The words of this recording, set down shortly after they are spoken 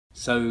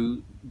So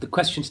the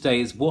question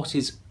today is, what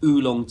is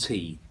oolong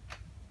tea?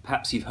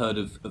 Perhaps you've heard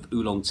of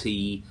oolong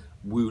tea,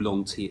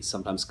 Woolong tea it's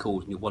sometimes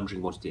called, and you're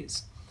wondering what it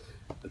is.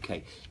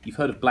 Okay, you've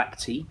heard of black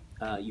tea,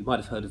 you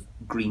might have heard of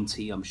green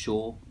tea, I'm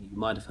sure. You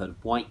might have heard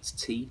of white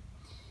tea.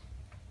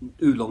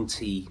 Oolong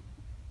tea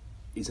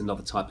is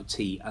another type of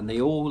tea, and they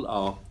all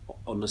are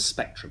on a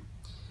spectrum.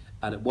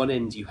 And at one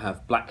end you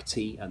have black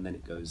tea, and then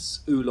it goes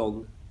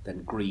oolong,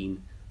 then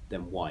green,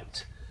 then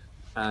white.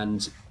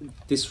 And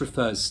this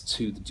refers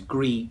to the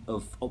degree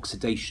of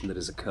oxidation that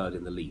has occurred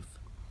in the leaf.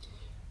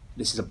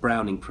 This is a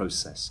browning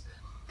process.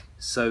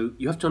 So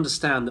you have to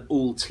understand that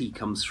all tea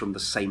comes from the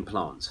same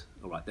plant.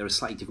 All right, there are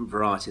slightly different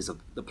varieties of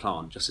the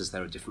plant, just as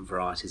there are different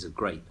varieties of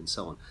grape and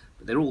so on.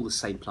 But they're all the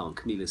same plant,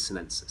 Camellia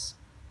sinensis.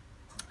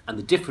 And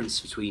the difference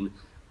between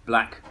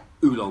black,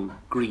 oolong,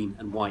 green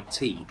and white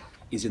tea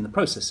is in the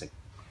processing.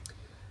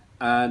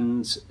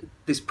 And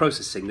this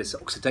processing, this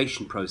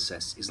oxidation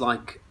process, is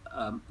like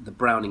the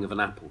browning of an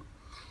apple.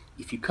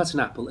 If you cut an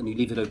apple and you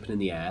leave it open in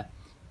the air,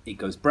 it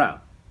goes brown.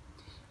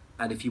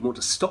 And if you want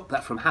to stop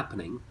that from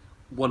happening,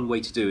 one way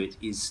to do it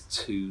is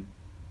to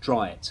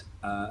dry it.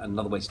 And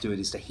another way to do it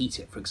is to heat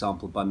it, for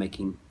example, by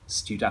making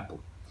stewed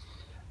apple.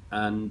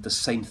 And the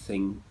same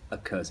thing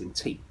occurs in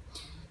tea.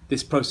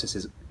 This process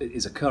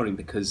is occurring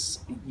because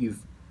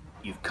you've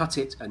cut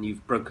it and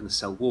you've broken the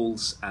cell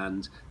walls,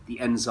 and the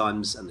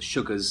enzymes and the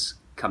sugars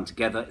come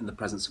together in the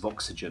presence of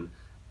oxygen,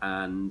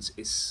 and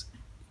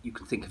you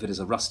can think of it as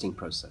a rusting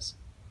process.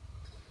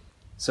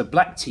 So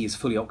black tea is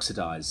fully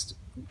oxidized.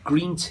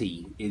 Green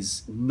tea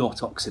is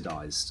not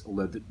oxidized,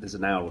 although there's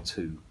an hour or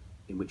two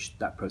in which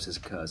that process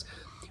occurs.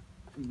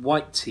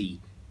 White tea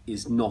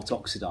is not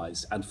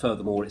oxidized, and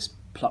furthermore it's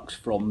plucked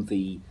from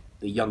the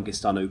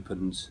youngest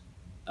unopened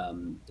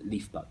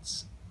leaf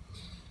buds.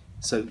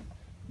 So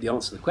the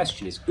answer to the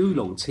question is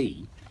oolong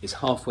tea is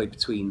halfway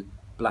between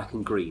black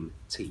and green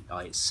tea,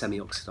 i.e. it's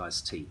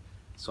semi-oxidized tea.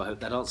 So I hope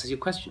that answers your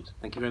question.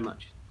 Thank you very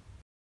much.